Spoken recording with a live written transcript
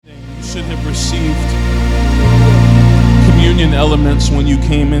should have received communion elements when you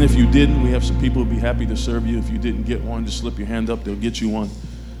came in. If you didn't, we have some people who'd be happy to serve you. If you didn't get one, just slip your hand up. They'll get you one.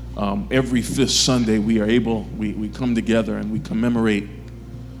 Every fifth Sunday, we come together and we commemorate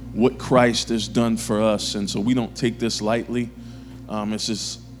what Christ has done for us. And so we don't take this lightly. This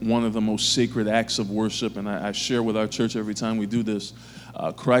is one of the most sacred acts of worship. And I share with our church every time we do this.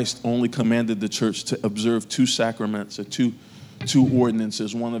 Christ only commanded the church to observe two sacraments, or two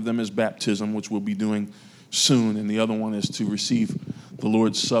ordinances. One of them is baptism, which we'll be doing soon, and the other one is to receive the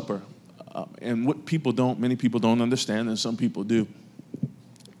Lord's Supper. And what many people don't understand, and some people do,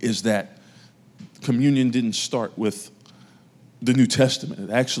 is that communion didn't start with the New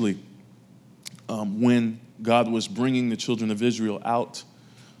Testament. It actually, when God was bringing the children of Israel out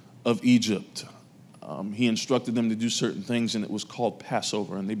of Egypt, he instructed them to do certain things, and it was called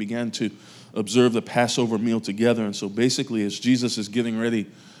Passover. And they began to observe the Passover meal together. And so basically, as Jesus is getting ready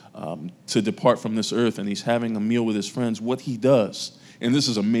to depart from this earth, and he's having a meal with his friends, what he does, and this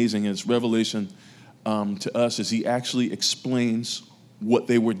is amazing, it's revelation to us, is he actually explains what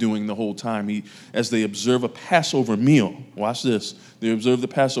they were doing the whole time. As they observe a Passover meal, watch this, they observe the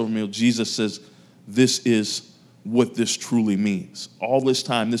Passover meal, Jesus says, this is what this truly means. All this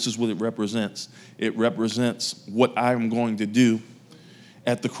time, this is what it represents. It represents what I'm going to do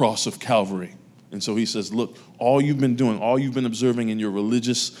at the cross of Calvary. And so he says, look, all you've been doing, all you've been observing in your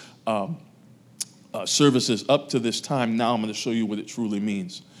religious services up to this time, now I'm going to show you what it truly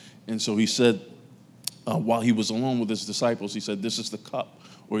means. And so he said, while he was alone with his disciples, he said, this is the cup.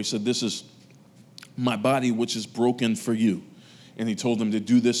 Or he said, this is my body, which is broken for you. And he told them to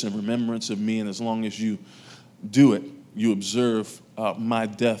do this in remembrance of me. And as long as you do it, you observe my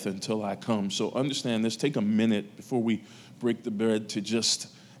death until I come. So understand this. Take a minute before we break the bread to just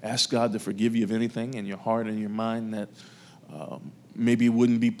ask God to forgive you of anything in your heart and your mind that maybe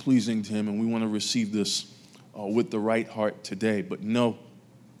wouldn't be pleasing to him. And we want to receive this with the right heart today. But no,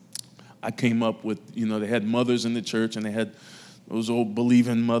 I came up with, they had mothers in the church, and they had those old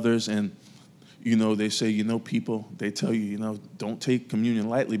believing mothers. And, they say, people, they tell you, don't take communion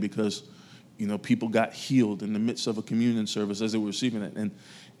lightly because people got healed in the midst of a communion service as they were receiving it.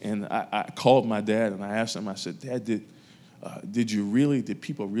 And I called my dad and I asked him, I said, Dad, did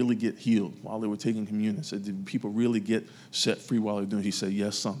people really get healed while they were taking communion? I said, did people really get set free while they were doing it? He said,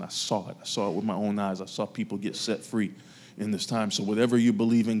 yes, son, I saw it. I saw it with my own eyes. I saw people get set free in this time. So whatever you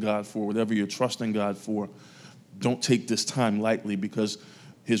believe in God for, whatever you're trusting God for, don't take this time lightly, because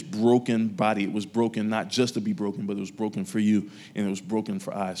his broken body, it was broken not just to be broken, but it was broken for you, and it was broken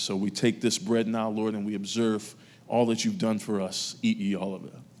for us. So we take this bread now, Lord, and we observe all that you've done for us. Eat ye all of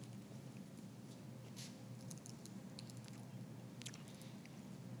it.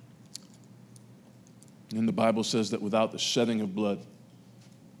 And the Bible says that without the shedding of blood,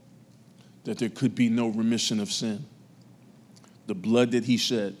 that there could be no remission of sin. The blood that he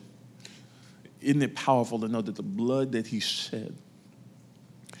shed, isn't it powerful to know that the blood that he shed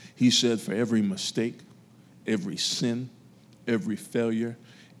for every mistake, every sin, every failure,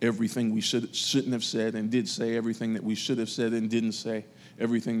 everything we shouldn't have said and did say, everything that we should have said and didn't say,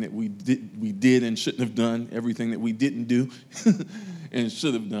 everything that we did and shouldn't have done, everything that we didn't do and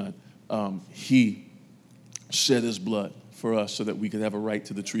should have done. He shed his blood for us so that we could have a right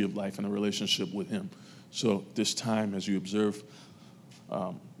to the tree of life and a relationship with him. So this time, as you observe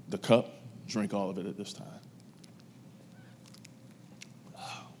the cup, drink all of it at this time.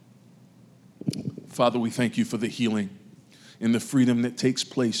 Father, we thank you for the healing and the freedom that takes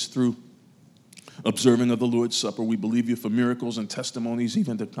place through observing of the Lord's Supper. We believe you for miracles and testimonies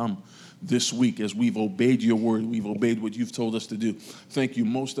even to come this week as we've obeyed your word. We've obeyed what you've told us to do. Thank you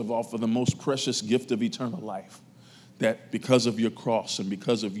most of all for the most precious gift of eternal life, that because of your cross and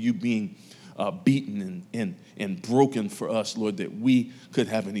because of you being beaten and broken for us, Lord, that we could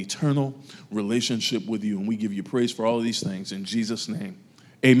have an eternal relationship with you. And we give you praise for all of these things in Jesus' name.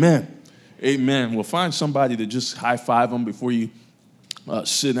 Amen. Amen. Well, find somebody to just high five them before you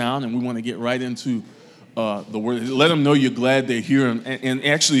sit down, and we want to get right into the word. Let them know you're glad they're here, and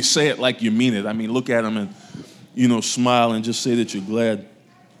actually say it like you mean it. I mean, look at them and, smile and just say that you're glad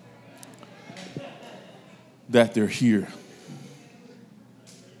that they're here.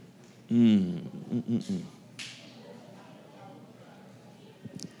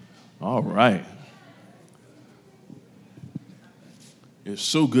 All right. It's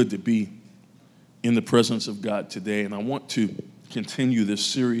so good to be in the presence of God today, and I want to continue this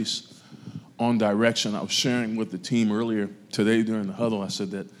series on direction. I was sharing with the team earlier today during the huddle. I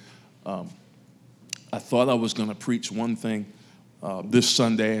said that I thought I was going to preach one thing this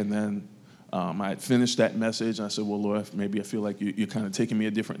Sunday, and then I had finished that message, and I said, well, Lord, maybe I feel like you're kind of taking me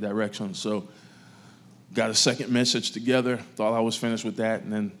a different direction. So got a second message together, thought I was finished with that,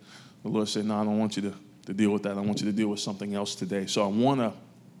 and then the Lord said, no, I don't want you to deal with that. I want you to deal with something else today. So I want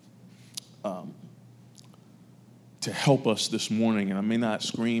to help us this morning, and I may not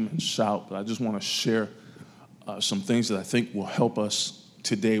scream and shout, but I just want to share some things that I think will help us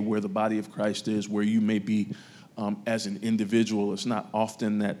today where the body of Christ is, where you may be as an individual. It's not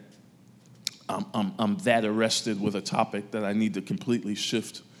often that I'm that arrested with a topic that I need to completely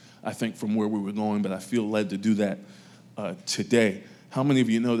shift, I think, from where we were going, but I feel led to do that today. How many of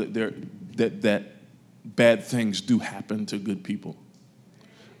you know that bad things do happen to good people?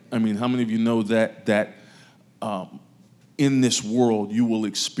 I mean, how many of you know that in this world you will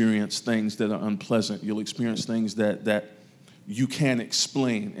experience things that are unpleasant? You'll experience things that you can't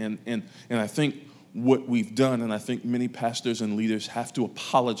explain. And I think what we've done, and I think many pastors and leaders have to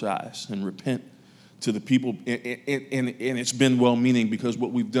apologize and repent to the people, and it's been well-meaning, because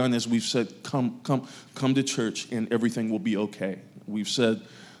what we've done is we've said, come to church and everything will be okay. We've said,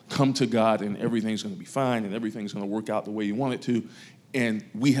 come to God and everything's going to be fine and everything's going to work out the way you want it to, and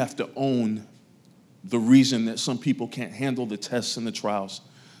we have to own the reason that some people can't handle the tests and the trials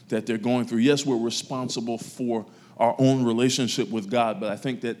that they're going through. Yes, we're responsible for our own relationship with God, but I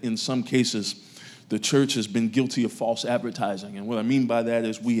think that in some cases, the church has been guilty of false advertising. And what I mean by that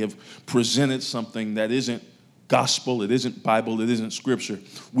is we have presented something that isn't gospel, it isn't Bible, it isn't scripture.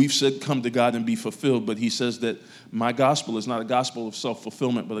 We've said, come to God and be fulfilled, but he says that my gospel is not a gospel of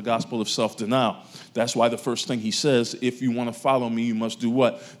self-fulfillment, but a gospel of self-denial. That's why the first thing he says, if you want to follow me, you must do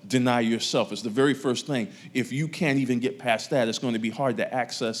what? Deny yourself. It's the very first thing. If you can't even get past that, it's going to be hard to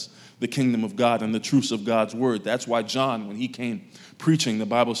access the kingdom of God and the truths of God's word. That's why John, when he came preaching, the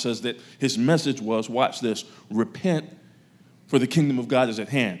Bible says that his message was, watch this, repent, for the kingdom of God is at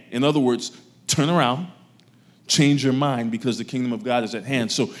hand. In other words, turn around, change your mind, because the kingdom of God is at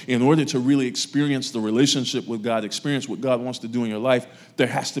hand. So in order to really experience the relationship with God, experience what God wants to do in your life, there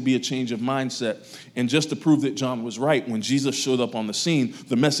has to be a change of mindset. And just to prove that John was right, when Jesus showed up on the scene,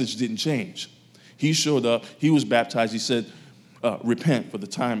 the message didn't change. He showed up, he was baptized, he said, repent, for the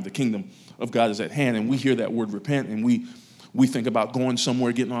time the kingdom of God is at hand. And we hear that word repent, and we think about going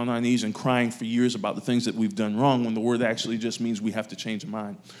somewhere, getting on our knees and crying for years about the things that we've done wrong, when the word actually just means we have to change our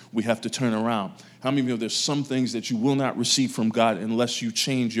mind. We have to turn around. How many of you know there's some things that you will not receive from God unless you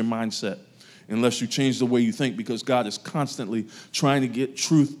change your mindset, unless you change the way you think, because God is constantly trying to get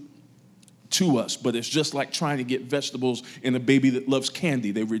truth to us, but it's just like trying to get vegetables in a baby that loves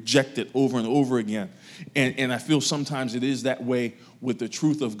candy. They reject it over and over again. And I feel sometimes it is that way with the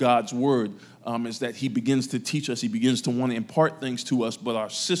truth of God's word, is that he begins to teach us, he begins to want to impart things to us, but our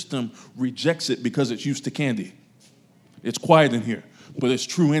system rejects it because it's used to candy. It's quiet in here, but it's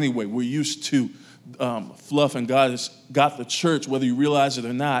true anyway. We're used to fluff, and God has got the church, whether you realize it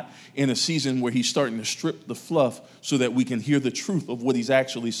or not, in a season where he's starting to strip the fluff so that we can hear the truth of what he's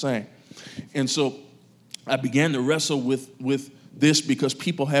actually saying. And so I began to wrestle with this because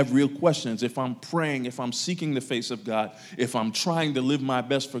people have real questions. If I'm praying, if I'm seeking the face of God, if I'm trying to live my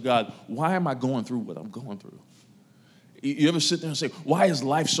best for God, why am I going through what I'm going through? You ever sit there and say, why is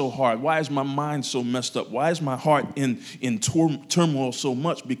life so hard? Why is my mind so messed up? Why is my heart in turmoil so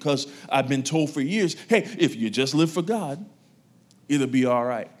much? Because I've been told for years, hey, if you just live for God, it'll be all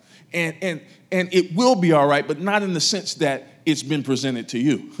right. And it will be all right, but not in the sense that it's been presented to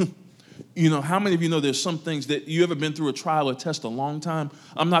you. You know, how many of you know there's some things that you ever been through a trial or test a long time?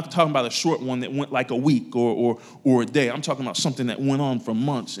 I'm not talking about a short one that went like a week or a day. I'm talking about something that went on for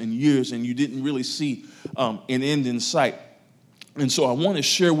months and years, and you didn't really see an end in sight. And so I want to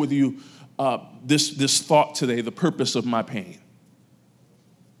share with you this thought today, the purpose of my pain.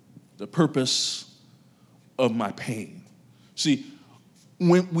 The purpose of my pain. See,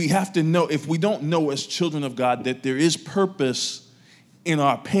 when we have to know, if we don't know as children of God that there is purpose in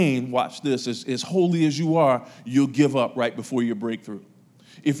our pain, watch this, as holy as you are, you'll give up right before your breakthrough.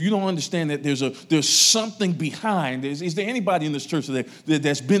 If you don't understand that there's something behind, is there anybody in this church today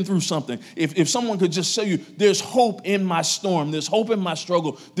that's been through something? If someone could just say you, there's hope in my storm, there's hope in my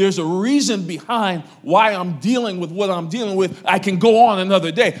struggle, there's a reason behind why I'm dealing with what I'm dealing with, I can go on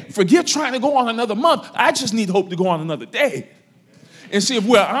another day. Forget trying to go on another month. I just need hope to go on another day. And see, if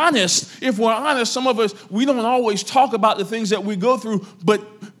we're honest, some of us, we don't always talk about the things that we go through, but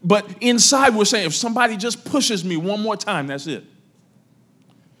inside we're saying, if somebody just pushes me one more time, that's it.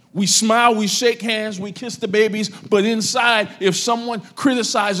 We smile, we shake hands, we kiss the babies, but inside, if someone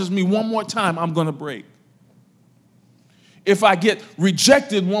criticizes me one more time, I'm going to break. If I get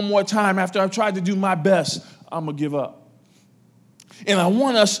rejected one more time after I've tried to do my best, I'm going to give up. And I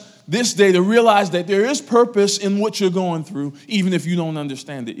want us this day to realize that there is purpose in what you're going through, even if you don't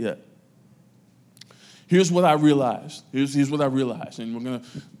understand it yet. Here's what I realized. Here's what I realized, and we're going to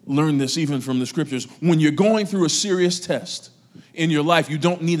learn this even from the scriptures. When you're going through a serious test in your life, you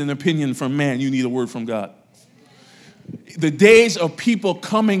don't need an opinion from man. You need a word from God. The days of people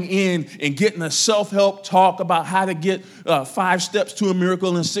coming in and getting a self-help talk about how to get 5 steps to a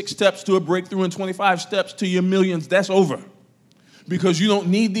miracle and 6 steps to a breakthrough and 25 steps to your millions, that's over. Because you don't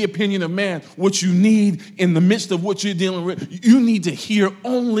need the opinion of man. What you need in the midst of what you're dealing with, you need to hear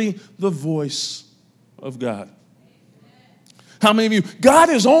only the voice of God. How many of you,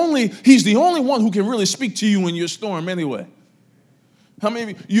 He's the only one who can really speak to you in your storm anyway. How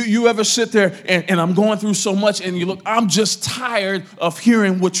many of you ever sit there and I'm going through so much and you look, I'm just tired of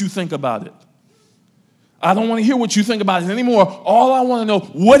hearing what you think about it. I don't want to hear what you think about it anymore. All I want to know,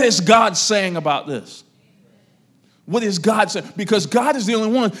 what is God saying about this? What is God saying? Because God is the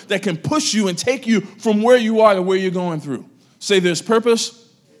only one that can push you and take you from where you are to where you're going through. Say, there's purpose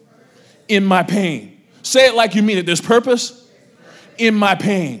in my pain. Say it like you mean it. There's purpose in my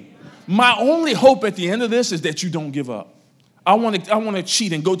pain. My only hope at the end of this is that you don't give up. I want to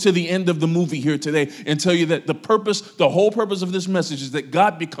cheat and go to the end of the movie here today and tell you that the whole purpose of this message is that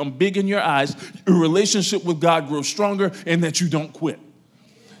God become big in your eyes, your relationship with God grows stronger, and that you don't quit.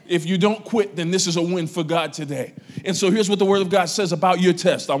 If you don't quit, then this is a win for God today. And so here's what the Word of God says about your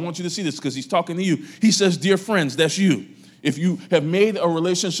test. I want you to see this because He's talking to you. He says, dear friends, that's you. If you have made a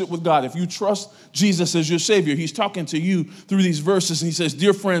relationship with God, if you trust Jesus as your Savior, He's talking to you through these verses. And He says,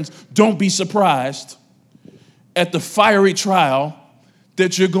 dear friends, don't be surprised at the fiery trial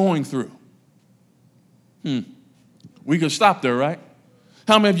that you're going through. We could stop there, right?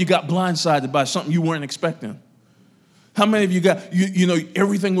 How many of you got blindsided by something you weren't expecting? How many of you got, you know,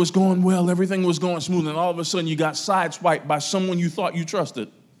 everything was going well, everything was going smooth, and all of a sudden you got sideswiped by someone you thought you trusted?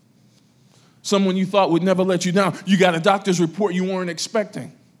 Someone you thought would never let you down. You got a doctor's report you weren't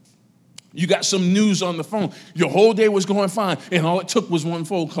expecting. You got some news on the phone. Your whole day was going fine, and all it took was one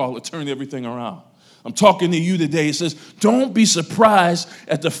phone call to turn everything around. I'm talking to you today. It says, don't be surprised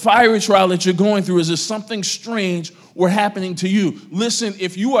at the fiery trial that you're going through as if something strange were happening to you. Listen,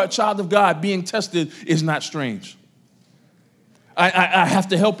 if you are a child of God, being tested is not strange. I have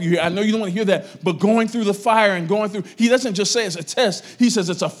to help you here. I know you don't want to hear that, but going through the fire and going through, He doesn't just say it's a test. He says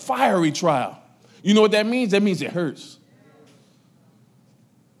it's a fiery trial. You know what that means? That means it hurts.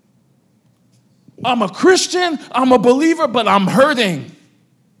 I'm a Christian, I'm a believer, but I'm hurting.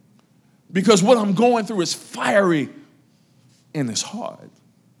 Because what I'm going through is fiery and it's hard.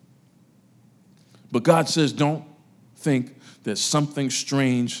 But God says, don't think that something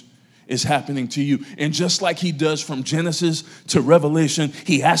strange is happening to you. And just like He does from Genesis to Revelation,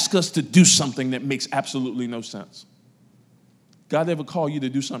 He asks us to do something that makes absolutely no sense. God ever call you to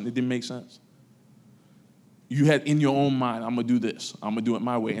do something that didn't make sense? You had in your own mind, I'm going to do this. I'm going to do it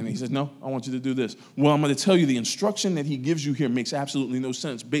my way. And He says, no, I want you to do this. Well, I'm going to tell you the instruction that He gives you here makes absolutely no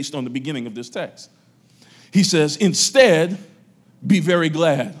sense based on the beginning of this text. He says, instead, be very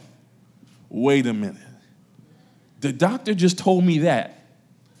glad. Wait a minute. The doctor just told me that.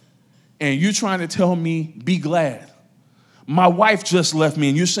 And you're trying to tell me, be glad. My wife just left me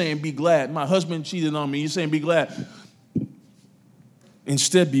and you're saying, be glad. My husband cheated on me. You're saying, be glad.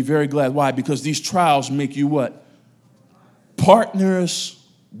 Instead, be very glad. Why? Because these trials make you what? Partners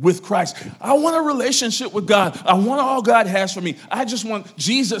with Christ. I want a relationship with God. I want all God has for me. I just want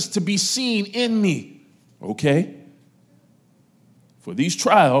Jesus to be seen in me. Okay? For these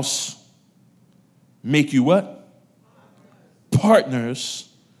trials make you what? Partners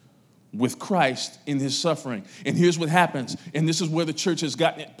with Christ in His suffering. And here's what happens, and this is where the church has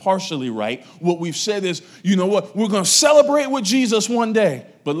gotten it partially right. What we've said is, you know what, we're going to celebrate with Jesus one day.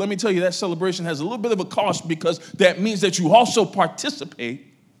 But let me tell you, that celebration has a little bit of a cost because that means that you also participate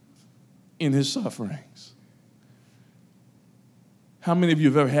in His sufferings. How many of you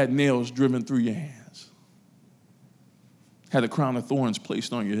have ever had nails driven through your hands? Had a crown of thorns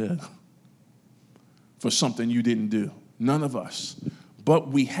placed on your head for something you didn't do? None of us. But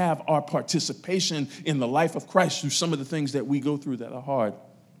we have our participation in the life of Christ through some of the things that we go through that are hard.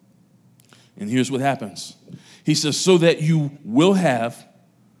 And here's what happens. He says, so that you will have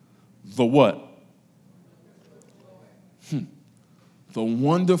the what? The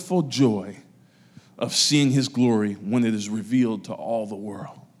wonderful joy of seeing His glory when it is revealed to all the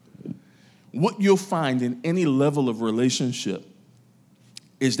world. What you'll find in any level of relationship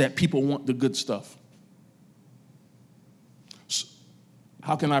is that people want the good stuff.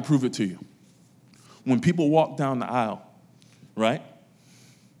 How can I prove it to you? When people walk down the aisle, right?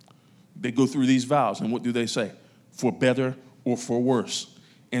 They go through these vows, and what do they say? For better or for worse.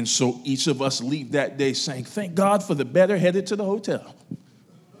 And so each of us leave that day saying, thank God for the better, headed to the hotel.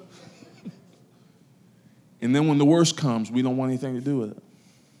 And then when the worst comes, we don't want anything to do with it.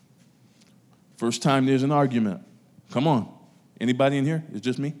 First time there's an argument. Come on. Anybody in here? It's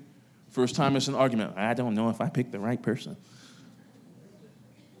just me? First time it's an argument. I don't know if I picked the right person.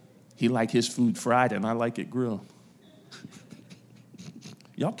 He like his food fried and I like it grilled.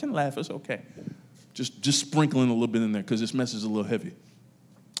 Y'all can laugh. It's okay. Just sprinkling a little bit in there because this message is a little heavy.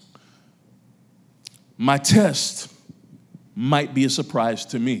 My test might be a surprise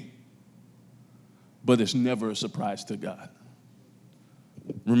to me, but it's never a surprise to God.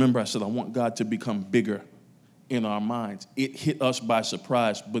 Remember, I said I want God to become bigger in our minds. It hit us by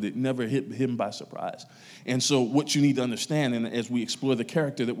surprise, but it never hit him by surprise. And so what you need to understand, and as we explore the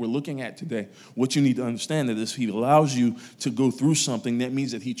character that we're looking at today, what you need to understand is he allows you to go through something. That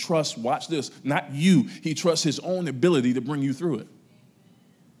means that he trusts, watch this, not you, he trusts his own ability to bring you through it.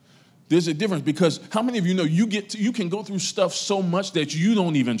 There's a difference because how many of you know you can go through stuff so much that you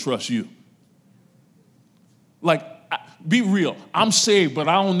don't even trust you? Like, be real. I'm saved, but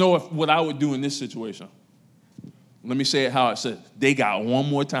I don't know what I would do in this situation. Let me say it how I said. They got one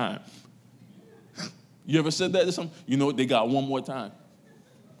more time. You ever said that to someone? You know what? They got one more time.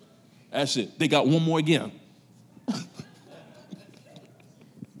 That's it. They got one more again.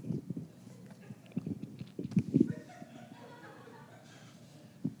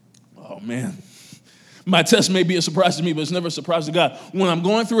 Oh, man. My test may be a surprise to me, but it's never a surprise to God. When I'm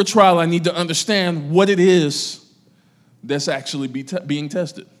going through a trial, I need to understand what it is that's actually being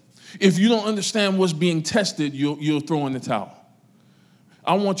tested. If you don't understand what's being tested, you'll throw in the towel.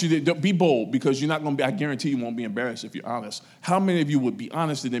 I want you to be bold because you're not going to be, I guarantee you won't be embarrassed if you're honest. How many of you would be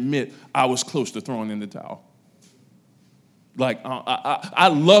honest and admit I was close to throwing in the towel? Like, I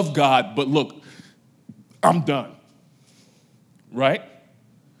love God, but look, I'm done. Right?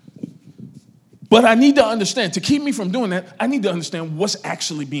 But I need to understand, to keep me from doing that, I need to understand what's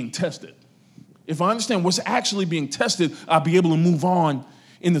actually being tested. If I understand what's actually being tested, I'll be able to move on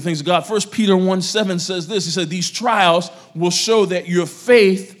in the things of God. 1 Peter 1:7 says this. He said, these trials will show that your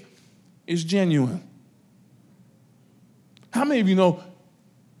faith is genuine. How many of you know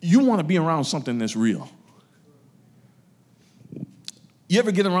you want to be around something that's real? You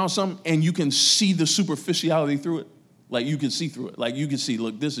ever get around something and you can see the superficiality through it? Like you can see through it. Like you can see,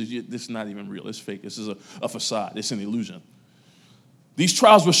 look, this is not even real. It's fake. This is a facade. It's an illusion. These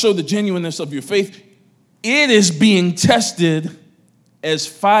trials will show the genuineness of your faith. It is being tested as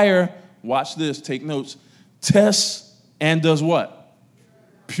fire, watch this, take notes, tests and does what?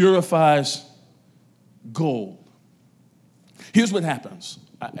 Purifies gold. Here's what happens.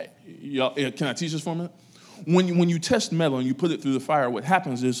 Can I teach this for a minute? When you test metal and you put it through the fire, what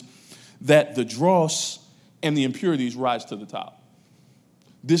happens is that the dross and the impurities rise to the top.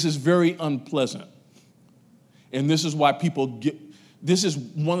 This is very unpleasant. And this is why this is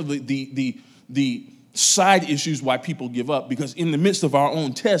one of the side issues why people give up, because in the midst of our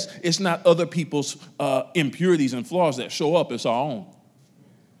own test, it's not other people's impurities and flaws that show up, it's our own.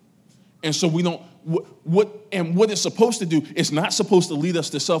 And so we don't, what it's supposed to do, it's not supposed to lead us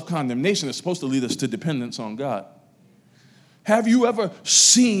to self-condemnation, it's supposed to lead us to dependence on God. Have you ever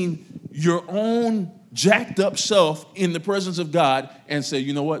seen your own jacked up self in the presence of God and say,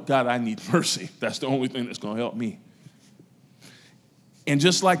 you know what, God, I need mercy. That's the only thing that's going to help me. And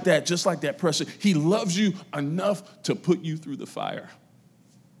just like that pressure, he loves you enough to put you through the fire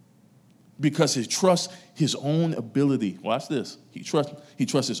because he trusts his own ability. Watch this. He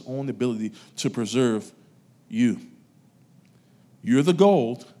trusts his own ability to preserve you. You're the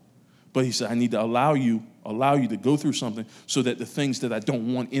gold, but he said, I need to allow you to go through something so that the things that I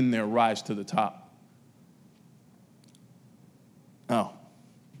don't want in there rise to the top. Now,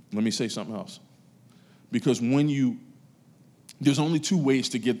 let me say something else. Because there's only two ways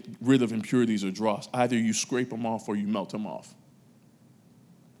to get rid of impurities or dross. Either you scrape them off or you melt them off.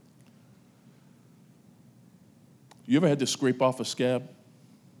 You ever had to scrape off a scab?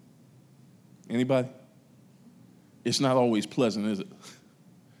 Anybody? It's not always pleasant, is it?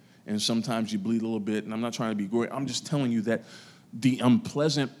 And sometimes you bleed a little bit, and I'm not trying to be gory. I'm just telling you that the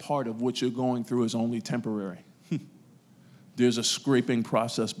unpleasant part of what you're going through is only temporary. There's a scraping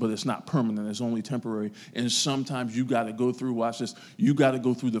process, but it's not permanent. It's only temporary. And sometimes you got to go through, watch this, you got to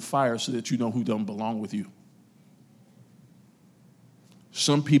go through the fire so that you know who don't belong with you.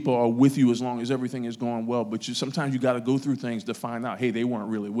 Some people are with you as long as everything is going well, but sometimes you got to go through things to find out, hey, they weren't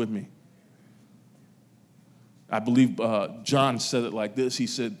really with me. I believe John said it like this. He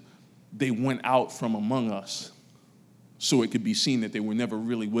said, they went out from among us. so it could be seen that they were never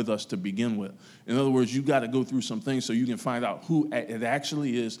really with us to begin with. In other words, you got to go through some things so you can find out who it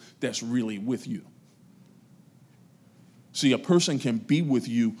actually is that's really with you. See, a person can be with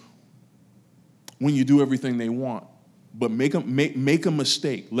you when you do everything they want, but make a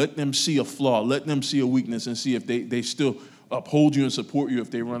mistake. Let them see a flaw. Let them see a weakness and see if they still uphold you and support you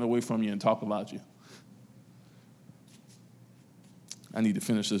if they run away from you and talk about you. I need to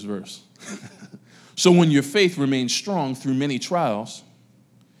finish this verse. So when your faith remains strong through many trials,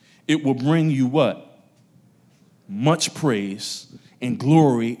 it will bring you what? Much praise and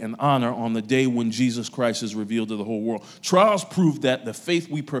glory and honor on the day when Jesus Christ is revealed to the whole world. Trials prove that the faith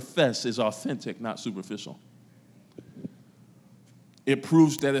we profess is authentic, not superficial. It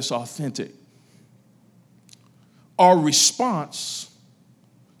proves that it's authentic. Our response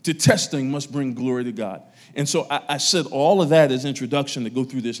to testing must bring glory to God. And so I said all of that as introduction to go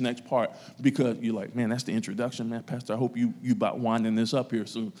through this next part, because you're like, man, that's the introduction, man. Pastor, I hope you about winding this up here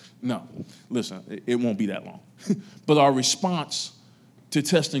soon. No, listen, it won't be that long. But our response to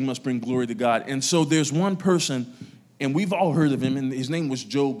testing must bring glory to God. And so there's one person, and we've all heard of him, and his name was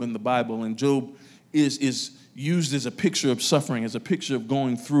Job in the Bible. And Job is used as a picture of suffering, as a picture of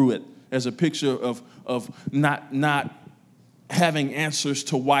going through it, as a picture of not having answers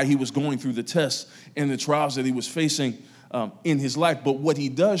to why he was going through the tests and the trials that he was facing in his life. But what he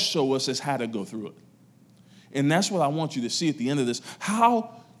does show us is how to go through it. And that's what I want you to see at the end of this.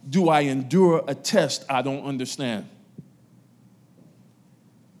 How do I endure a test I don't understand?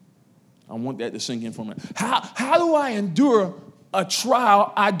 I want that to sink in for a minute. How do I endure a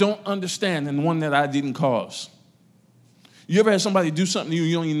trial I don't understand and one that I didn't cause? You ever had somebody do something to you,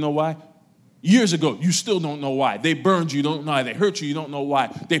 you don't even know why? Years ago, you still don't know why. They burned you, you don't know why. They hurt you, you don't know why.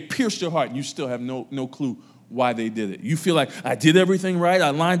 They pierced your heart, and you still have no clue why they did it. You feel like, I did everything right,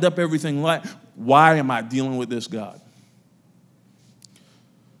 I lined up everything right. Why am I dealing with this, God?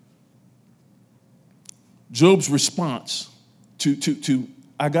 Job's response to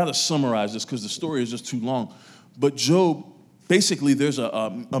I got to summarize this because the story is just too long. But Job, basically, there's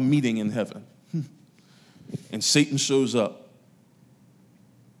a meeting in heaven. And Satan shows up.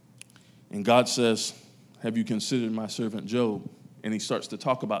 And God says, have you considered my servant Job? And he starts to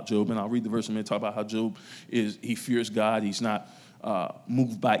talk about Job. And I'll read the verse and talk about how Job he fears God. He's not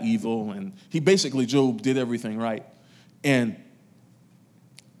moved by evil. And Job did everything right. And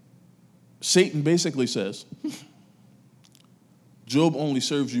Satan basically says, Job only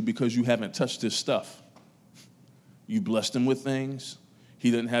serves you because you haven't touched his stuff. You blessed him with things.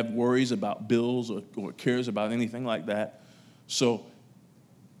 He didn't have worries about bills or cares about anything like that. So,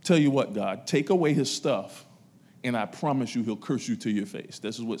 tell you what, God, take away his stuff, and I promise you he'll curse you to your face.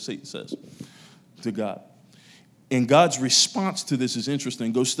 This is what Satan says to God. And God's response to this is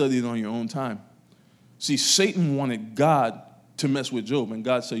interesting. Go study it on your own time. See, Satan wanted God to mess with Job, and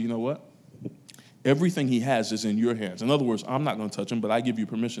God said, you know what? Everything he has is in your hands. In other words, I'm not going to touch him, but I give you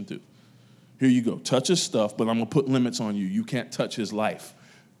permission to. Here you go. Touch his stuff, but I'm going to put limits on you. You can't touch his life.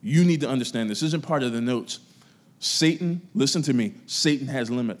 You need to understand this isn't part of the notes. Satan, listen to me, Satan has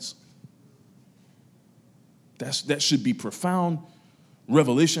limits. That should be profound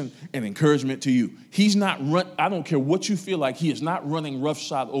revelation and encouragement to you. He's not I don't care what you feel like, he is not running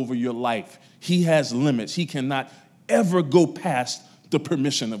roughshod over your life. He has limits. He cannot ever go past the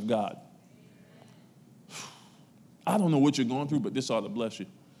permission of God. I don't know what you're going through, but this ought to bless you.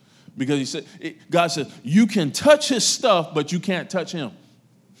 Because God said, you can touch his stuff, but you can't touch him.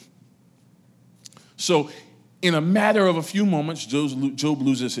 So, in a matter of a few moments, Job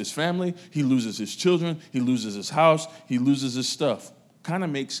loses his family, he loses his children, he loses his house, he loses his stuff. Kind of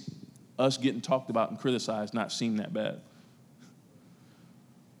makes us getting talked about and criticized not seem that bad.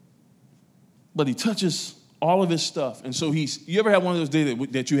 But he touches all of his stuff. And so you ever had one of those days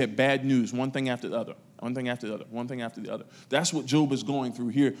that you had bad news, one thing after the other, one thing after the other, one thing after the other. That's what Job is going through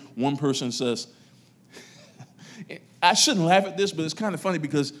here. One person says, I shouldn't laugh at this, but it's kind of funny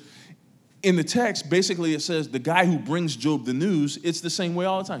because in the text, basically it says the guy who brings Job the news, it's the same way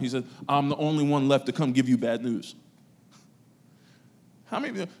all the time. He said, I'm the only one left to come give you bad news. How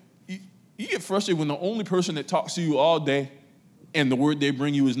many you get frustrated when the only person that talks to you all day and the word they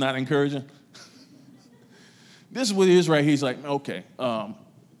bring you is not encouraging? This is what it is right here. He's like, okay,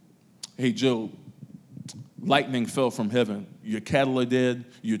 hey, Job, lightning fell from heaven. Your cattle are dead.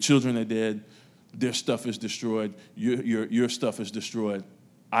 Your children are dead. Their stuff is destroyed. Your stuff is destroyed.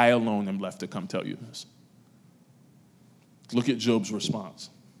 I alone am left to come tell you this. Look at Job's response.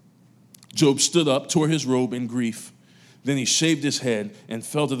 Job stood up, tore his robe in grief. Then he shaved his head and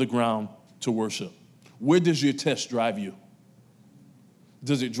fell to the ground to worship. Where does your test drive you?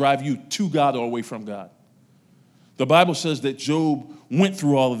 Does it drive you to God or away from God? The Bible says that Job went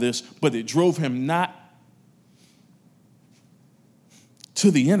through all of this, but it drove him not to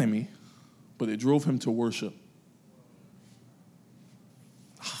the enemy, but it drove him to worship.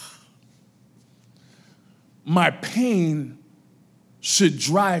 My pain should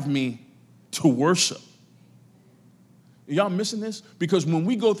drive me to worship. Y'all missing this? Because when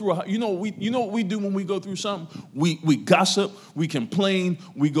we go through, you know what we do when we go through something? We gossip, we complain,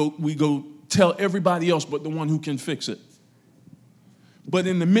 we go tell everybody else but the one who can fix it. But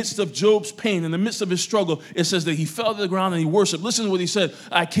in the midst of Job's pain, in the midst of his struggle, it says that he fell to the ground and he worshiped. Listen to what he said.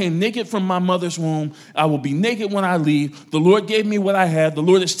 I came naked from my mother's womb. I will be naked when I leave. The Lord gave me what I had. The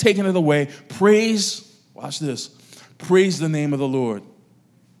Lord has taken it away. Praise, watch this, praise the name of the Lord.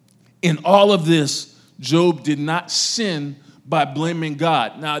 In all of this, Job did not sin by blaming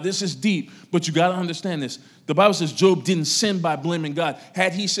God. Now, this is deep, but you got to understand this. The Bible says Job didn't sin by blaming God.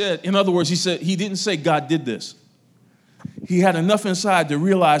 Had he said, in other words, he didn't say God did this. He had enough inside to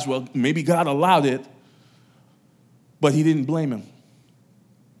realize, well, maybe God allowed it, but he didn't blame him.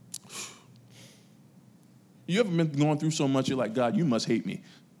 You ever been going through so much, you're like, God, you must hate me.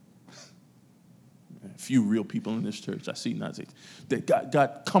 A few real people in this church, I see not that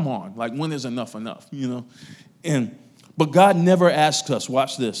God, come on, like when is enough, you know? But God never asks us,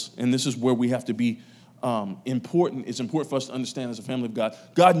 watch this, and this is where we have to be important. It's important for us to understand as a family of God.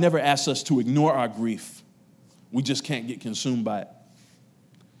 God never asks us to ignore our grief. We just can't get consumed by it.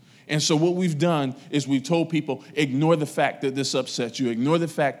 And so what we've done is we've told people, ignore the fact that this upsets you. Ignore the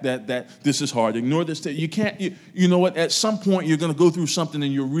fact that this is hard. Ignore this. You can't, you know what? At some point, you're going to go through something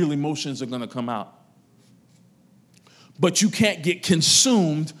and your real emotions are going to come out. But you can't get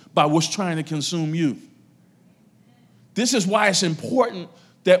consumed by what's trying to consume you. This is why it's important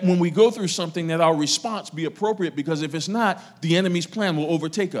that when we go through something that our response be appropriate, because if it's not, the enemy's plan will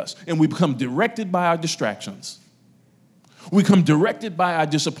overtake us and we become directed by our distractions. We become directed by our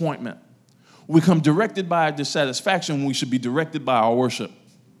disappointment. We become directed by our dissatisfaction when we should be directed by our worship.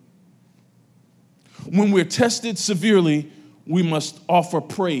 When we're tested severely, we must offer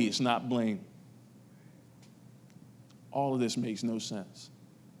praise, not blame. All of this makes no sense.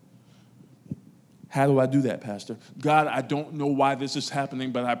 How do I do that, Pastor? God, I don't know why this is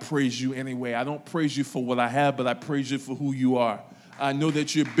happening, but I praise you anyway. I don't praise you for what I have, but I praise you for who you are. I know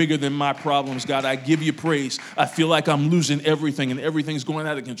that you're bigger than my problems, God. I give you praise. I feel like I'm losing everything and everything's going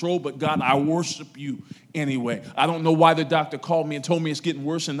out of control, but God, I worship you anyway. I don't know why the doctor called me and told me it's getting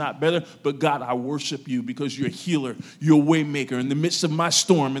worse and not better, but God, I worship you because you're a healer, you're a way maker. In the midst of my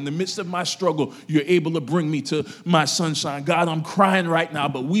storm, in the midst of my struggle, you're able to bring me to my sunshine. God, I'm crying right now,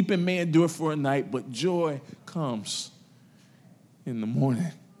 but weeping may endure for a night, but joy comes in the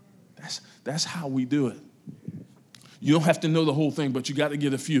morning. That's how we do it. You don't have to know the whole thing, but you got to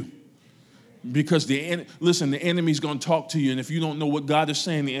get a few. Because the enemy's going to talk to you, and if you don't know what God is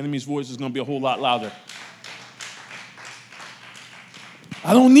saying, the enemy's voice is going to be a whole lot louder.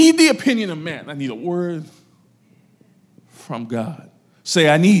 I don't need the opinion of man. I need a word from God. Say,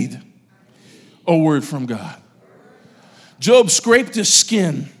 I need a word from God. Job scraped his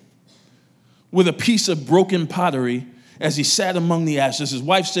skin with a piece of broken pottery as he sat among the ashes. His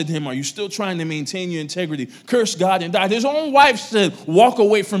wife said to him, are you still trying to maintain your integrity? Curse God and die. His own wife said, walk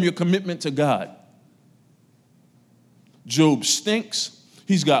away from your commitment to God. Job stinks.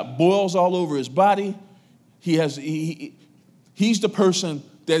 He's got boils all over his body. He's the person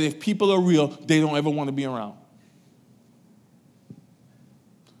that if people are real, they don't ever want to be around.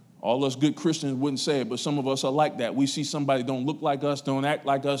 All us good Christians wouldn't say it, but some of us are like that. We see somebody don't look like us, don't act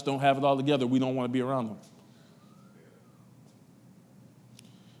like us, don't have it all together. We don't want to be around them.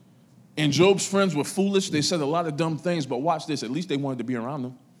 And Job's friends were foolish. They said a lot of dumb things, but watch this. At least they wanted to be around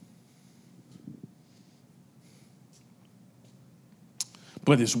them.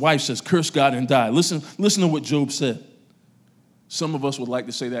 But his wife says, curse God and die. Listen to what Job said. Some of us would like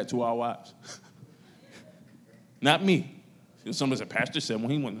to say that to our wives. Not me. Somebody said, Pastor said, well,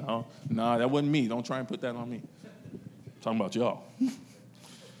 he went, no, that wasn't me. Don't try and put that on me. I'm talking about y'all.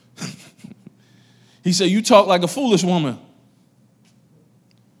 He said, you talk like a foolish woman.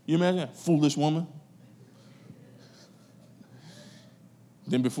 You imagine that? Foolish woman.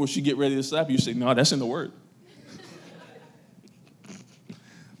 Then before she get ready to slap you, say, no, that's in the word.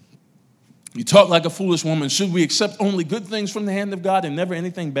 You talk like a foolish woman. Should we accept only good things from the hand of God and never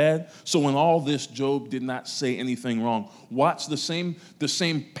anything bad? So in all this, Job did not say anything wrong. Watch the same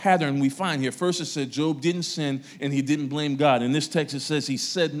pattern we find here. First it said Job didn't sin and he didn't blame God. In this text it says he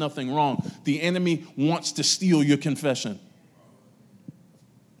said nothing wrong. The enemy wants to steal your confession.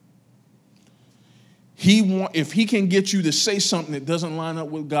 If he can get you to say something that doesn't line up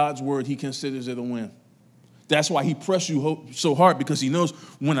with God's word, he considers it a win. That's why he pressed you so hard, because he knows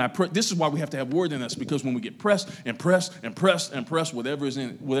when I press. This is why we have to have word in us, because when we get pressed and pressed and pressed and pressed, whatever's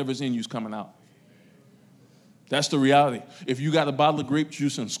in you is coming out. That's the reality. If you got a bottle of grape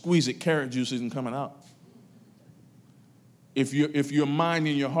juice and squeeze it, carrot juice isn't coming out. If your mind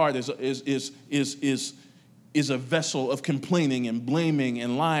and your heart is a vessel of complaining and blaming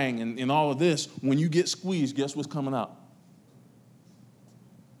and lying and all of this, when you get squeezed, guess what's coming out?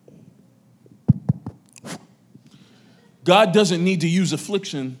 God doesn't need to use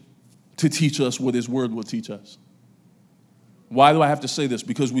affliction to teach us what his word will teach us. Why do I have to say this?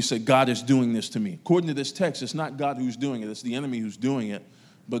 Because we say God is doing this to me. According to this text, it's not God who's doing it. It's the enemy who's doing it.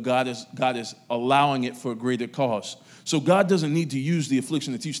 But God is allowing it for a greater cause. So God doesn't need to use the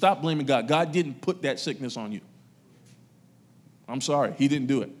affliction to teach. Stop blaming God. God didn't put that sickness on you. I'm sorry. He didn't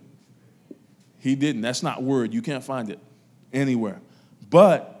do it. He didn't. That's not word. You can't find it anywhere.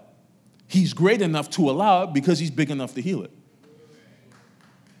 But he's great enough to allow it because he's big enough to heal it.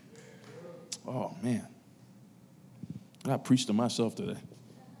 Oh, man. I preached to myself today.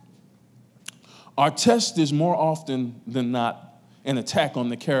 Our test is more often than not an attack on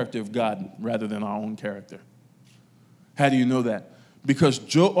the character of God rather than our own character. How do you know that? Because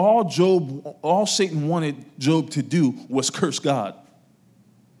all Satan wanted Job to do was curse God.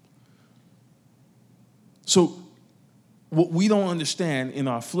 So what we don't understand in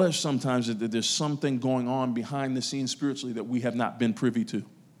our flesh sometimes is that there's something going on behind the scenes spiritually that we have not been privy to.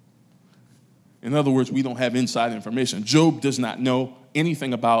 In other words, we don't have inside information. Job does not know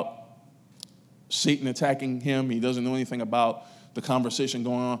anything about Satan attacking him. He doesn't know anything about the conversation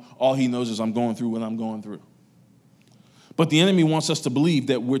going on. All he knows is I'm going through what I'm going through. But the enemy wants us to believe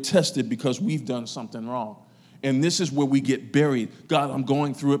that we're tested because we've done something wrong. And this is where we get buried. God, I'm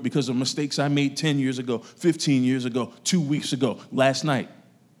going through it because of mistakes I made 10 years ago, 15 years ago, 2 weeks ago, last night.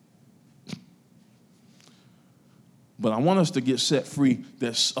 But I want us to get set free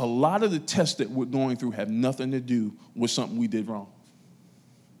that a lot of the tests that we're going through have nothing to do with something we did wrong.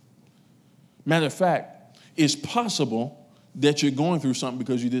 Matter of fact, it's possible that you're going through something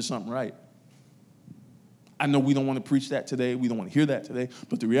because you did something right. I know we don't want to preach that today. We don't want to hear that today.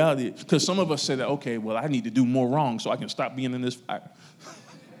 But the reality is, because some of us say that, okay, well, I need to do more wrong so I can stop being in this fire.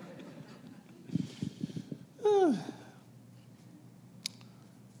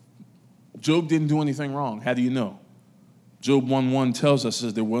 Job didn't do anything wrong. How do you know? Job 1:1 tells us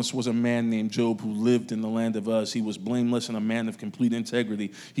that there once was a man named Job who lived in the land of Uz. He was blameless and a man of complete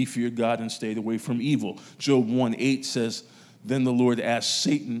integrity. He feared God and stayed away from evil. Job 1:8 says, then the Lord asked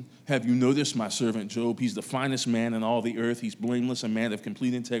Satan, have you noticed my servant Job? He's the finest man in all the earth. He's blameless, a man of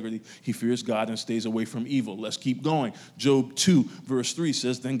complete integrity. He fears God and stays away from evil. Let's keep going. Job 2, verse 3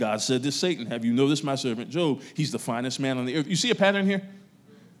 says, then God said to Satan, have you noticed my servant Job? He's the finest man on the earth. You see a pattern here?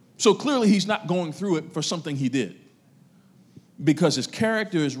 So clearly he's not going through it for something he did, because his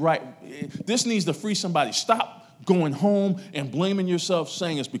character is right. This needs to free somebody. Stop going home and blaming yourself,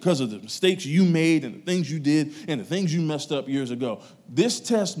 saying it's because of the mistakes you made and the things you did and the things you messed up years ago. This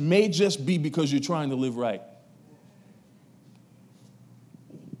test may just be because you're trying to live right.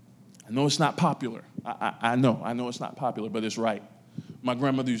 I know it's not popular. I know it's not popular, but it's right. My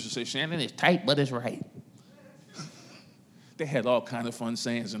grandmother used to say, Shannon, it's tight, but it's right. They had all kind of fun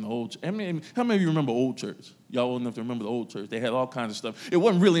sayings in the old church. How many of you remember old church? Y'all old enough to remember the old church. They had all kinds of stuff. It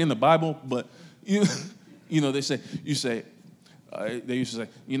wasn't really in the Bible, but they used to say,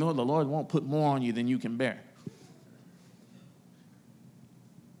 the Lord won't put more on you than you can bear.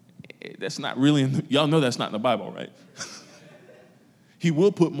 That's not really y'all know that's not in the Bible, right? He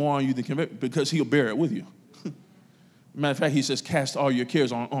will put more on you than can bear because he'll bear it with you. Matter of fact, he says, cast all your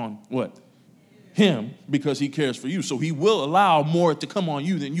cares on what? Him, because he cares for you. So he will allow more to come on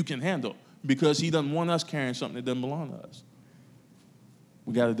you than you can handle, because he doesn't want us carrying something that doesn't belong to us.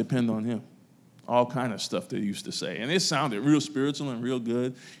 We got to depend on him. All kind of stuff they used to say. And it sounded real spiritual and real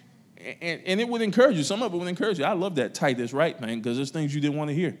good. And it would encourage you. Some of it would encourage you. I love that tight is right thing, because there's things you didn't want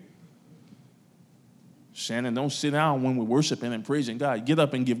to hear. Shannon, don't sit down when we're worshiping and praising God. Get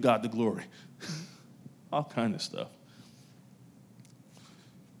up and give God the glory. All kind of stuff.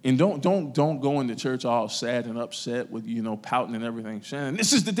 And don't go into church all sad and upset with, pouting and everything. Shannon,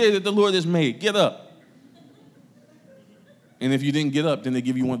 this is the day that the Lord has made. Get up. And if you didn't get up, then they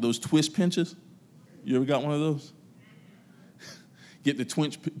give you one of those twist pinches. You ever got one of those? Get the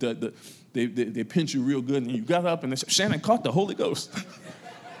twinge, they pinch you real good, and you got up and they said, Shannon caught the Holy Ghost.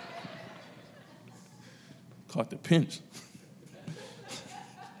 Caught the pinch.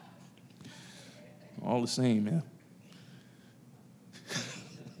 All the same, man.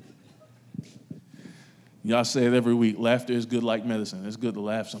 Y'all say it every week. Laughter is good like medicine. It's good to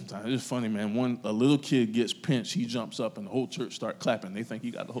laugh sometimes. It's funny, man. When a little kid gets pinched, he jumps up and the whole church start clapping. They think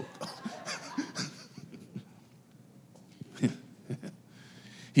he got the whole.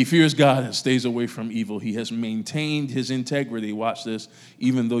 He fears God and stays away from evil. He has maintained his integrity. Watch this.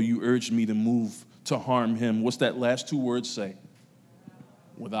 Even though you urged me to move to harm him. What's that last two words say?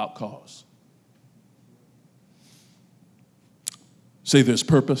 Without cause. Say there's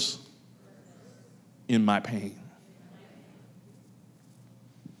purpose in my pain.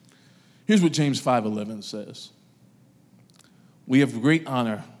 Here's what James 5:11 says. We have great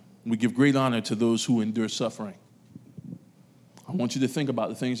honor. We give great honor to those who endure suffering. I want you to think about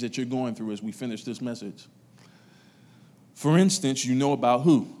the things that you're going through as we finish this message. For instance, you know about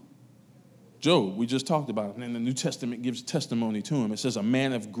who? Job. We just talked about him. And the New Testament gives testimony to him. It says a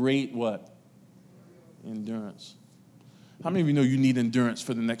man of great what? Endurance. How many of you know you need endurance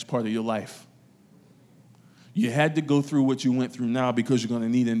for the next part of your life? You had to go through what you went through now because you're going to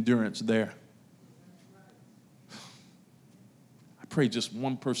need endurance there. I pray just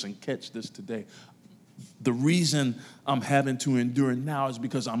one person catch this today. The reason I'm having to endure now is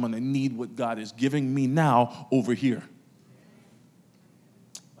because I'm going to need what God is giving me now over here.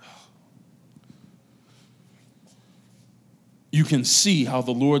 You can see how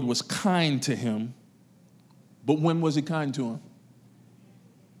the Lord was kind to him, but when was he kind to him?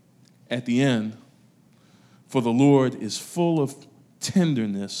 At the end. For the Lord is full of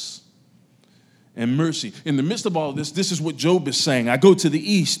tenderness and mercy. In the midst of all of this, this is what Job is saying. I go to the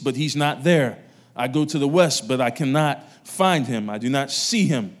east, but he's not there. I go to the west, but I cannot find him. I do not see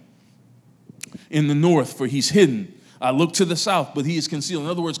him. In the north, for he's hidden. I look to the south, but he is concealed. In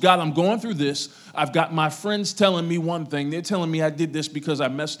other words, God, I'm going through this. I've got my friends telling me one thing. They're telling me I did this because I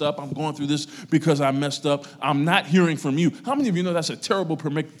messed up. I'm going through this because I messed up. I'm not hearing from you. How many of you know that's a terrible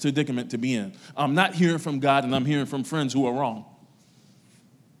predicament to be in? I'm not hearing from God, and I'm hearing from friends who are wrong.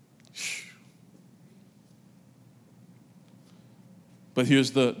 But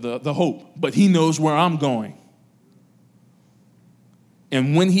here's the hope. But he knows where I'm going.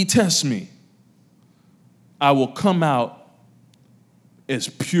 And when he tests me, I will come out as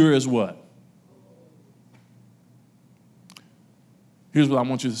pure as what? Here's what I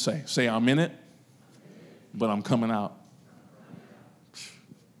want you to say. Say, I'm in it, but I'm coming out.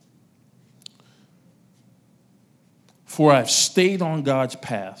 For I've stayed on God's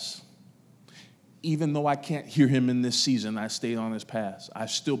path. Even though I can't hear him in this season, I stayed on his path. I've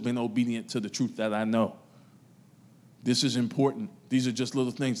still been obedient to the truth that I know. This is important. These are just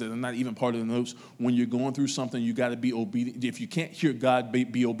little things that are not even part of the notes. When you're going through something, you got to be obedient. If you can't hear God,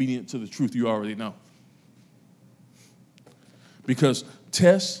 be obedient to the truth you already know. Because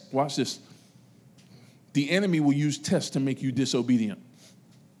tests, watch this, the enemy will use tests to make you disobedient.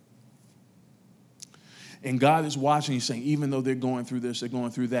 And God is watching, he's saying, even though they're going through this, they're going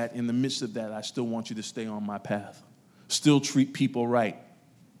through that, in the midst of that, I still want you to stay on my path. Still treat people right.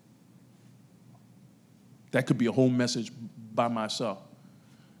 That could be a whole message by myself.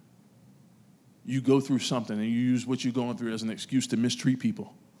 You go through something and you use what you're going through as an excuse to mistreat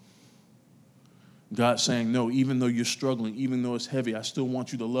people. God's saying, no, even though you're struggling, even though it's heavy, I still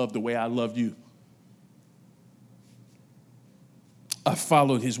want you to love the way I loved you. I've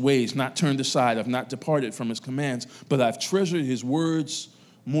followed his ways, not turned aside. I've not departed from his commands, but I've treasured his words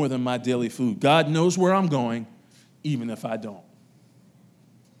more than my daily food. God knows where I'm going, even if I don't.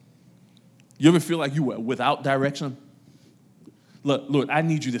 You ever feel like you were without direction? Look, Lord, I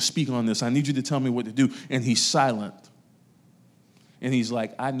need you to speak on this. I need you to tell me what to do. And he's silent. And he's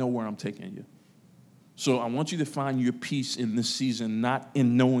like, I know where I'm taking you. So I want you to find your peace in this season, not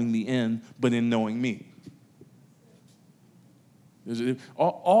in knowing the end, but in knowing me.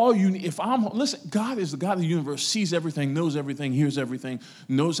 All you need, listen, God is the God of the universe, sees everything, knows everything, hears everything,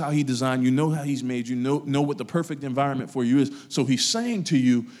 knows how he designed you, know how he's made you, know what the perfect environment for you is. So he's saying to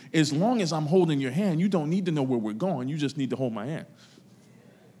you, as long as I'm holding your hand, you don't need to know where we're going. You just need to hold my hand.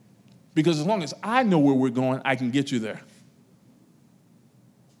 Because as long as I know where we're going, I can get you there.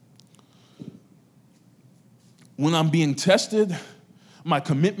 When I'm being tested, my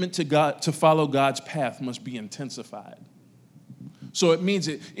commitment to God, to follow God's path, must be intensified. So it means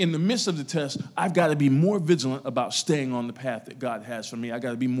that in the midst of the test, I've got to be more vigilant about staying on the path that God has for me. I've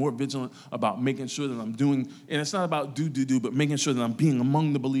got to be more vigilant about making sure that I'm doing, and it's not about do, but making sure that I'm being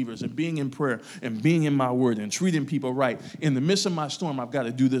among the believers and being in prayer and being in my word and treating people right. In the midst of my storm, I've got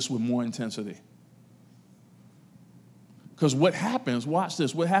to do this with more intensity. Because what happens, watch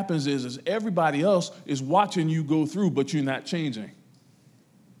this, what happens is everybody else is watching you go through, but you're not changing.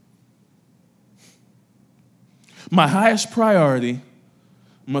 My highest priority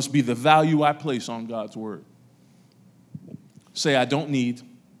must be the value I place on God's word. Say, I don't need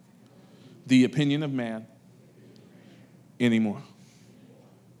the opinion of man anymore.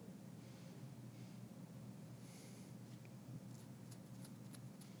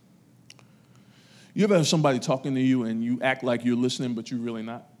 You ever have somebody talking to you and you act like you're listening, but you're really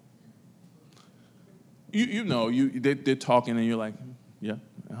not? They're talking and you're like, yeah,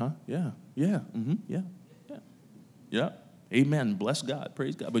 yeah, yeah, yeah, yeah, yeah. Amen. Bless God.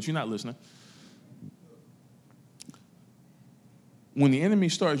 Praise God. But you're not listening. When the enemy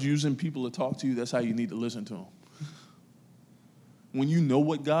starts using people to talk to you, that's how you need to listen to them. When you know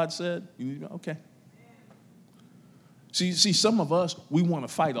what God said, you need to go, okay. See, some of us, we want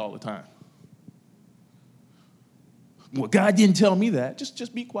to fight all the time. Well, God didn't tell me that.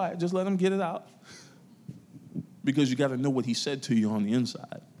 Just be quiet. Just let him get it out. Because you got to know what he said to you on the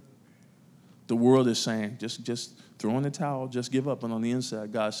inside. The world is saying, just throw in the towel, just give up. And on the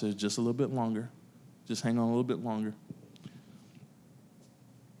inside, God says, just a little bit longer. Just hang on a little bit longer.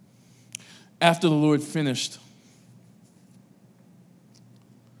 After the Lord finished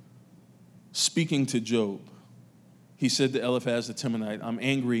speaking to Job, he said to Eliphaz the Temanite, I'm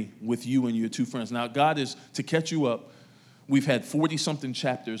angry with you and your two friends. Now, God is, to catch you up, we've had 40-something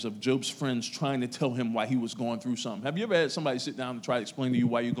chapters of Job's friends trying to tell him why he was going through something. Have you ever had somebody sit down and try to explain to you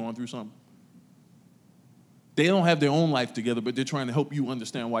why you're going through something? They don't have their own life together, but they're trying to help you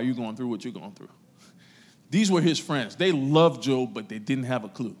understand why you're going through what you're going through. These were his friends. They loved Job, but they didn't have a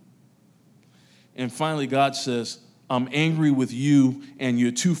clue. And finally, God says, I'm angry with you and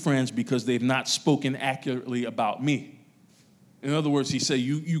your two friends because they've not spoken accurately about me. In other words, he said,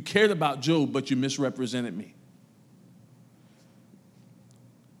 you cared about Job, but you misrepresented me.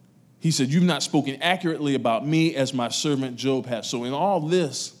 He said, you've not spoken accurately about me as my servant Job has. So in all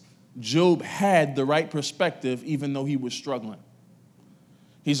this, Job had the right perspective, even though he was struggling.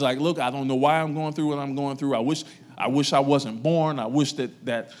 He's like, look, I don't know why I'm going through what I'm going through. I wish I wasn't born. I wish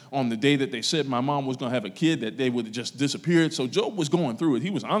that on the day that they said my mom was going to have a kid, that they would have just disappeared. So Job was going through it. He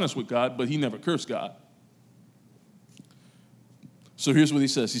was honest with God, but he never cursed God. So here's what he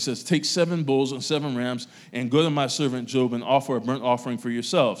says. He says, take 7 bulls and 7 rams and go to my servant Job and offer a burnt offering for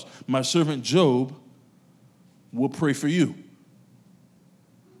yourselves. My servant Job will pray for you.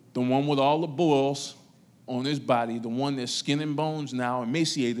 The one with all the boils on his body, the one that's skin and bones now,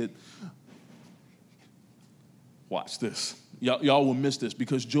 emaciated. Watch this. Y'all will miss this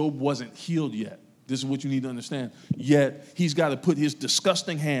because Job wasn't healed yet. This is what you need to understand. Yet he's got to put his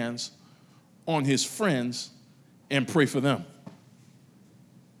disgusting hands on his friends and pray for them.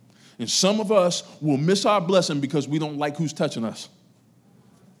 And some of us will miss our blessing because we don't like who's touching us.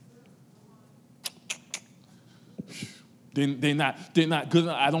 They're not good.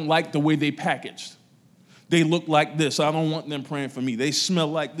 I don't like the way they packaged. They look like this. I don't want them praying for me. They smell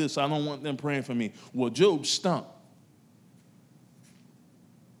like this. I don't want them praying for me. Well, Job stunk.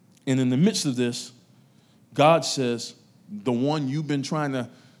 And in the midst of this, God says, the one you've been trying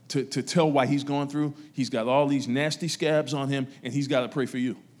to tell why he's going through, he's got all these nasty scabs on him, and he's got to pray for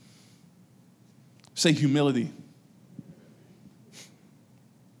you. Say humility.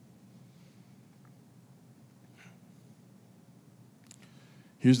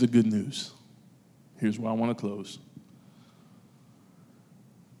 Here's the good news. Here's where I want to close.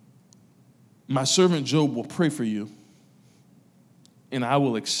 My servant Job will pray for you, and I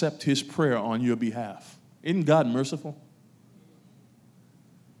will accept his prayer on your behalf. Isn't God merciful?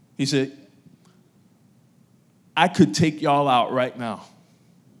 He said, I could take y'all out right now.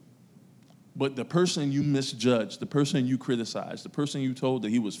 But the person you misjudged, the person you criticized, the person you told that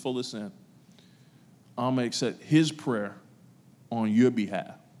he was full of sin, I'm going to accept his prayer on your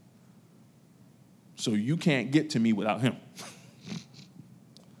behalf. So you can't get to me without him.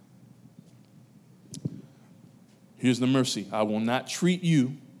 Here's the mercy. I will not treat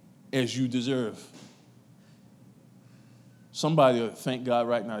you as you deserve. Somebody thank God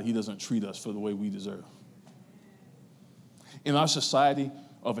right now that he doesn't treat us for the way we deserve. In our society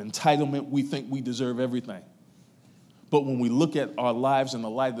of entitlement, we think we deserve everything. But when we look at our lives in the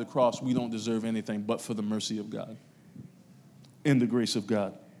light of the cross, we don't deserve anything but for the mercy of God and the grace of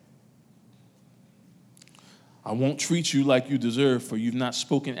God. I won't treat you like you deserve, for you've not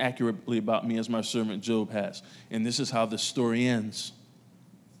spoken accurately about me as my servant Job has. And this is how the story ends.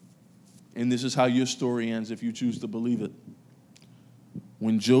 And this is how your story ends if you choose to believe it.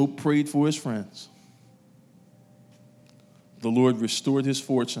 When Job prayed for his friends, the Lord restored his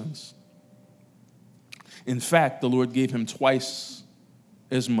fortunes. In fact, the Lord gave him twice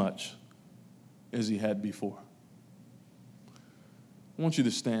as much as he had before. I want you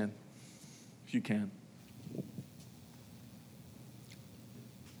to stand, if you can.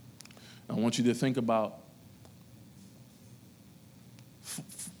 I want you to think about,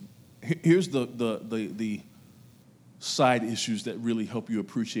 here's the side issues that really help you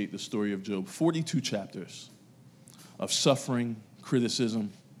appreciate the story of Job. 42 chapters of suffering,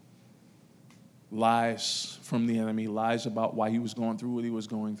 criticism, lies from the enemy, lies about why he was going through what he was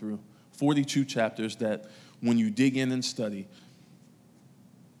going through. 42 chapters that, when you dig in and study,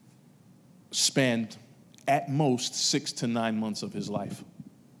 spanned at most 6 to 9 months of his life.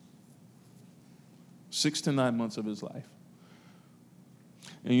 6 to 9 months of his life.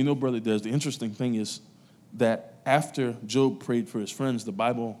 And you know, Brother Des, the interesting thing is that after Job prayed for his friends, the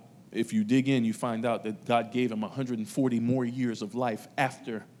Bible, if you dig in, you find out that God gave him 140 more years of life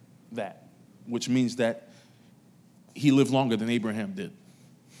after that, which means that he lived longer than Abraham did.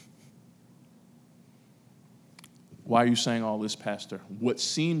 Why are you saying all this, Pastor? What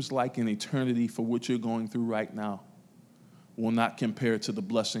seems like an eternity for what you're going through right now will not compare to the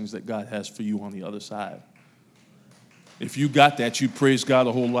blessings that God has for you on the other side. If you got that, you praise God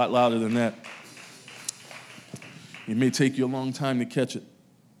a whole lot louder than that. It may take you a long time to catch it.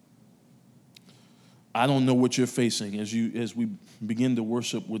 I don't know what you're facing as we begin to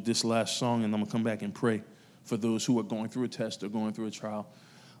worship with this last song, and I'm going to come back and pray for those who are going through a test or going through a trial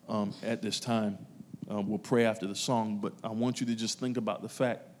at this time. We'll pray after the song, but I want you to just think about the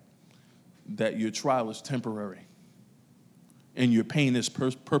fact that your trial is temporary and your pain is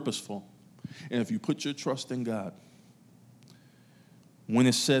purposeful. And if you put your trust in God, when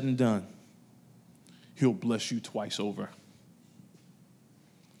it's said and done, He'll bless you twice over.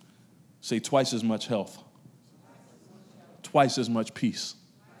 Say twice as much health, twice as much peace,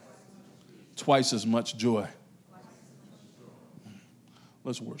 twice as much joy.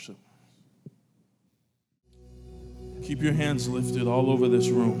 Let's worship. Keep your hands lifted all over this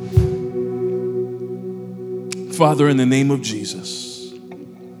room. Father, in the name of Jesus,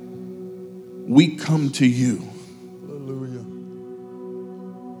 we come to you. Hallelujah.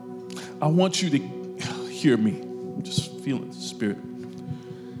 I want you to hear me. Just feel it, Spirit.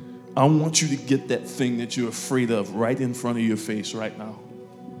 I want you to get that thing that you're afraid of right in front of your face right now.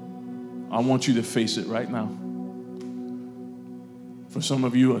 I want you to face it right now. For some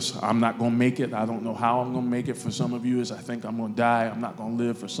of you, it's, I'm not going to make it. I don't know how I'm going to make it. For some of you, it's, I think I'm going to die. I'm not going to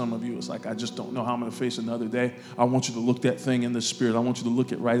live. For some of you, it's like, I just don't know how I'm going to face another day. I want you to look that thing in the Spirit. I want you to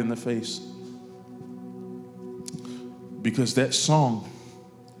look it right in the face. Because that song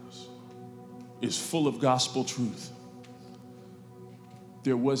is full of gospel truth.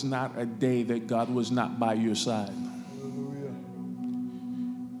 There was not a day that God was not by your side. Hallelujah.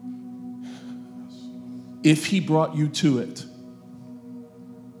 If He brought you to it,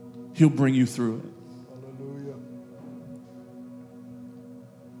 He'll bring you through it. Hallelujah.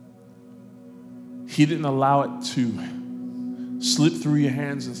 He didn't allow it to slip through your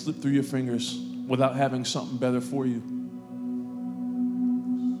hands and slip through your fingers without having something better for you.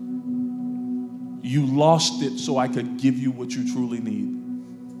 You lost it so I could give you what you truly need.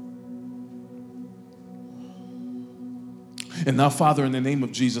 And now, Father, in the name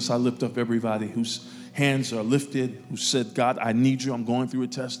of Jesus, I lift up everybody whose hands are lifted, who said, God, I need you. I'm going through a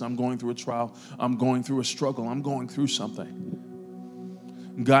test. I'm going through a trial. I'm going through a struggle. I'm going through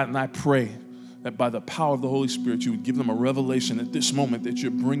something. God, and I pray that by the power of the Holy Spirit, you would give them a revelation at this moment that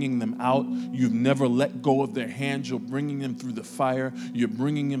you're bringing them out. You've never let go of their hands. You're bringing them through the fire. You're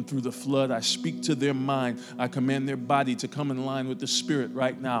bringing them through the flood. I speak to their mind. I command their body to come in line with the Spirit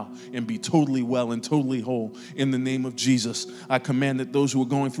right now and be totally well and totally whole in the name of Jesus. I command that those who are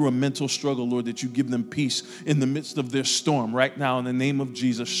going through a mental struggle, Lord, that you give them peace in the midst of their storm right now in the name of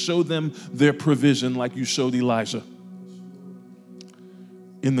Jesus. Show them their provision like you showed Elijah.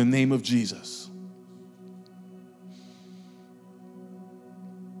 In the name of Jesus.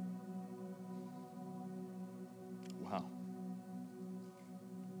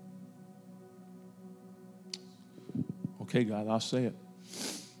 Okay, God, I'll say it.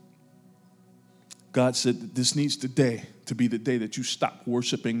 God said that this needs today to be the day that you stop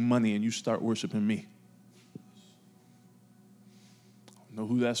worshiping money and you start worshiping me. I don't know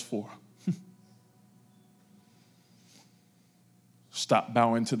who that's for. Stop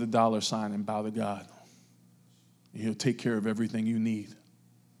bowing to the dollar sign and bow to God. He'll take care of everything you need.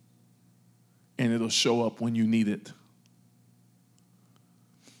 And it'll show up when you need it.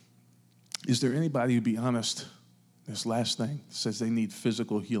 Is there anybody who'd be honest? This last thing says they need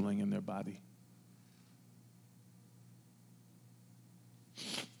physical healing in their body.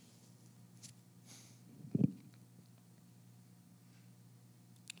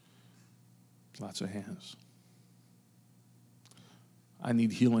 Lots of hands. I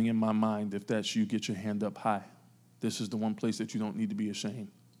need healing in my mind. If that's you, get your hand up high. This is the one place that you don't need to be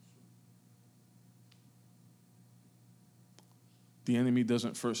ashamed. The enemy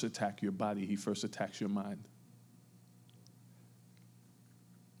doesn't first attack your body, he first attacks your mind.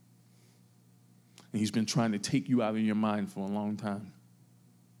 And he's been trying to take you out of your mind for a long time.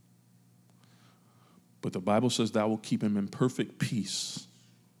 But the Bible says thou will keep him in perfect peace,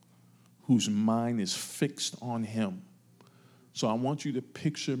 whose mind is fixed on him. So I want you to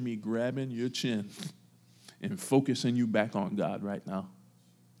picture me grabbing your chin and focusing you back on God right now.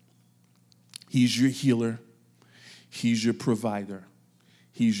 He's your healer. He's your provider.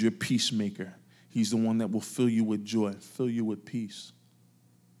 He's your peacemaker. He's the one that will fill you with joy, fill you with peace.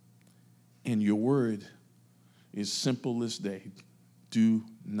 And your word is simple this day. Do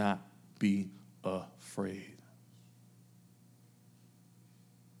not be afraid.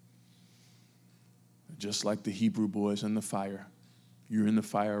 Just like the Hebrew boys in the fire. You're in the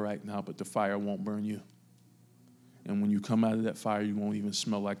fire right now, but the fire won't burn you. And when you come out of that fire, you won't even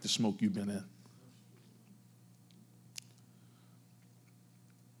smell like the smoke you've been in.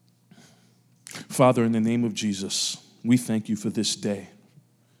 Father, in the name of Jesus, we thank you for this day.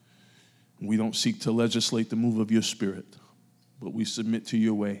 We don't seek to legislate the move of your Spirit, but we submit to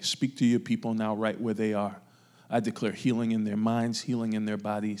your way. Speak to your people now right where they are. I declare healing in their minds, healing in their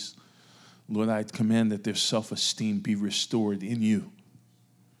bodies. Lord, I command that their self-esteem be restored in you.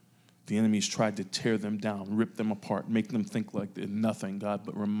 The enemy's tried to tear them down, rip them apart, make them think like they're nothing, God,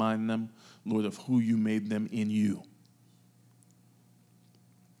 but remind them, Lord, of who you made them in you.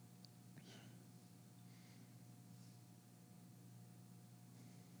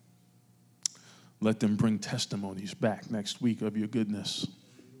 Let them bring testimonies back next week of your goodness.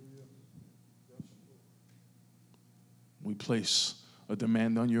 We place a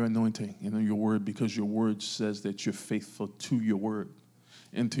demand on your anointing and on your word because your word says that you're faithful to your word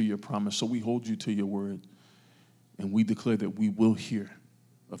and to your promise. So we hold you to your word, and we declare that we will hear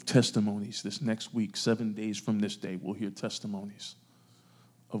of testimonies this next week. 7 days from this day, we'll hear testimonies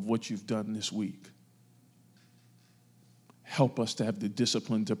of what you've done this week. Help us to have the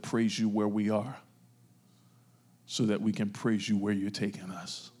discipline to praise you where we are so that we can praise you where you're taking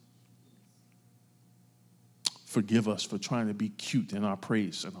us. Forgive us for trying to be cute in our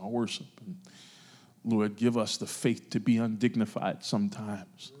praise and our worship. And Lord, give us the faith to be undignified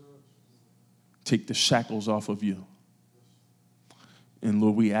sometimes. Take the shackles off of you. And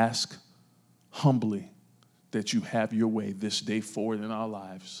Lord, we ask humbly that you have your way this day forward in our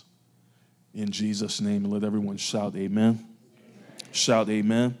lives. In Jesus' name, and let everyone shout amen. Amen. Shout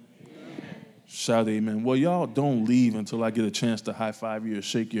amen. Amen. Shout amen. Well, y'all don't leave until I get a chance to high five you or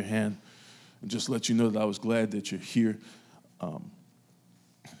shake your hand and just let you know that I was glad that you're here.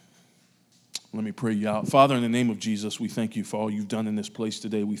 Let me pray you out. Father, in the name of Jesus, we thank you for all you've done in this place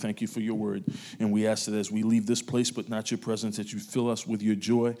today. We thank you for your word. And we ask that as we leave this place, but not your presence, that you fill us with your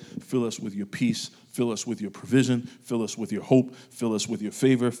joy, fill us with your peace, fill us with your provision, fill us with your hope, fill us with your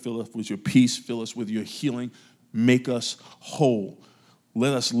favor, fill us with your peace, fill us with your healing. Make us whole.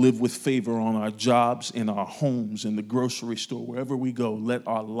 Let us live with favor on our jobs, in our homes, in the grocery store, wherever we go. Let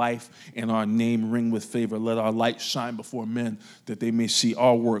our life and our name ring with favor. Let our light shine before men that they may see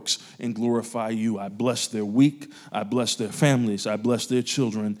our works and glorify you. I bless their week. I bless their families. I bless their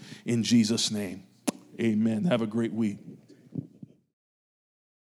children in Jesus' name. Amen. Have a great week.